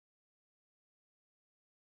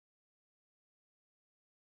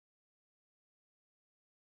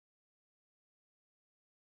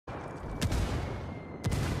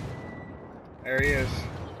There he is.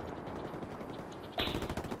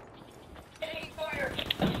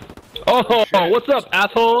 Oh, what's up,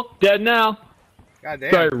 asshole? Dead now. God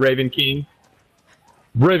damn. Sorry, Raven King.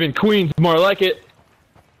 Raven Queen's more like it.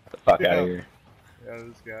 Get the fuck out of here. Yeah,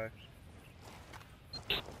 this guy.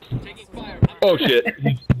 Oh shit,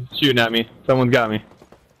 he's shooting at me. Someone's got me.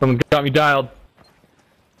 Someone's got me dialed.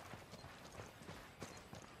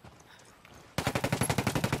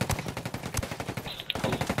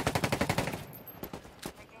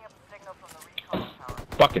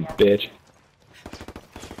 Fucking bitch.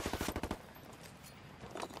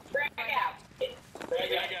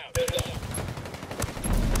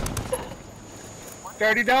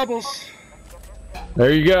 Dirty doubles.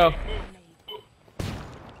 There you go.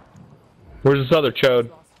 Where's this other chode?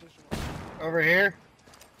 Over here.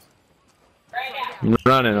 I'm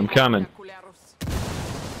running, I'm coming.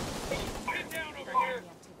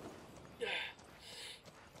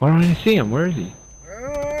 Why don't I see him? Where is he?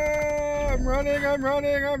 I'm running, I'm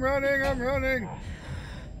running, I'm running, I'm running.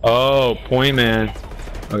 Oh, point man.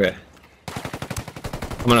 Okay.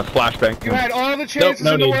 I'm gonna flashbang. You had all the chances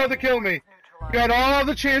no in the need. world to kill me. You had all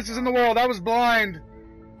the chances in the world. I was blind.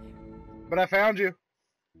 But I found you.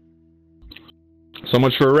 So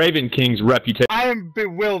much for Raven King's reputation. I am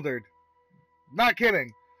bewildered. Not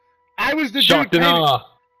kidding. I was the Shocked dude and painting, awe.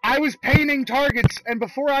 I was painting targets, and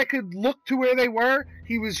before I could look to where they were,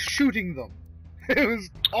 he was shooting them. It was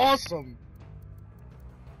awesome.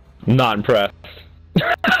 I'm not impressed.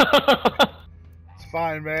 It's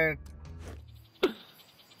fine, man. I'm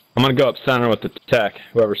gonna go up center with the tech.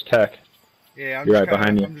 Whoever's tech. Yeah, You're right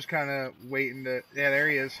behind you. I'm just kind of waiting to... Yeah, there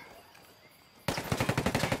he is.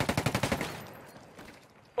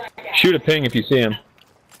 Shoot a ping if you see him.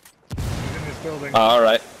 He's in this building.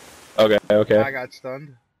 Alright. Okay, okay. I got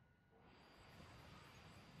stunned.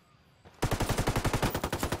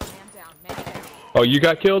 Oh, you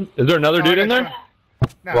got killed? Is there another dude in there?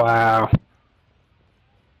 No. Wow.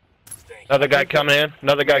 Another guy coming in.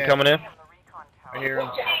 Another guy coming in. I hear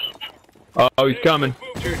him. Oh, he's coming.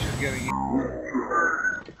 Church is getting you.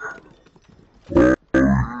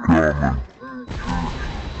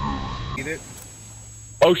 Eat it.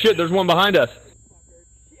 Oh shit, there's one behind us.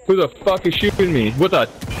 Who the fuck is shooting me? What the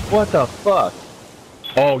fuck?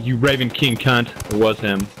 Oh, you Raven King cunt. It was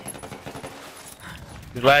him.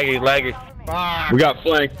 He's laggy, laggy. Fuck. We got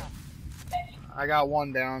flanked. I got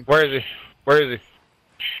one down. Where is he? Where is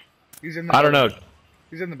he? He's in the I don't know. building.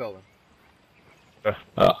 He's in the building.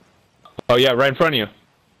 Oh yeah, right in front of you.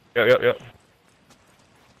 Yep.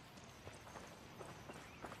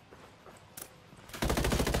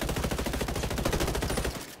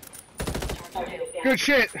 Good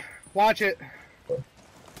shit. Watch it.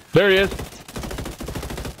 There he is.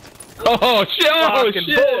 Oh shit! Oh Fucking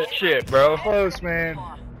shit! bullshit, bro. Close, man.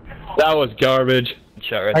 That was garbage.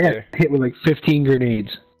 Shot right I got there. hit with like 15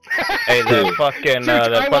 grenades. Hey, that fucking Dude, I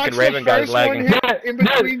that watched fucking Raven the guy's first one lagging. hit in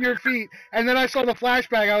between your feet, and then I saw the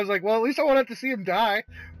flashback. I was like, well, at least I won't have to see him die.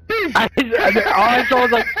 all I saw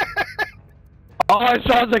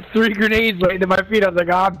was like 3 grenades landing at my feet. I was like,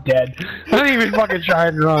 oh, I'm dead. I didn't even fucking try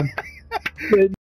and run.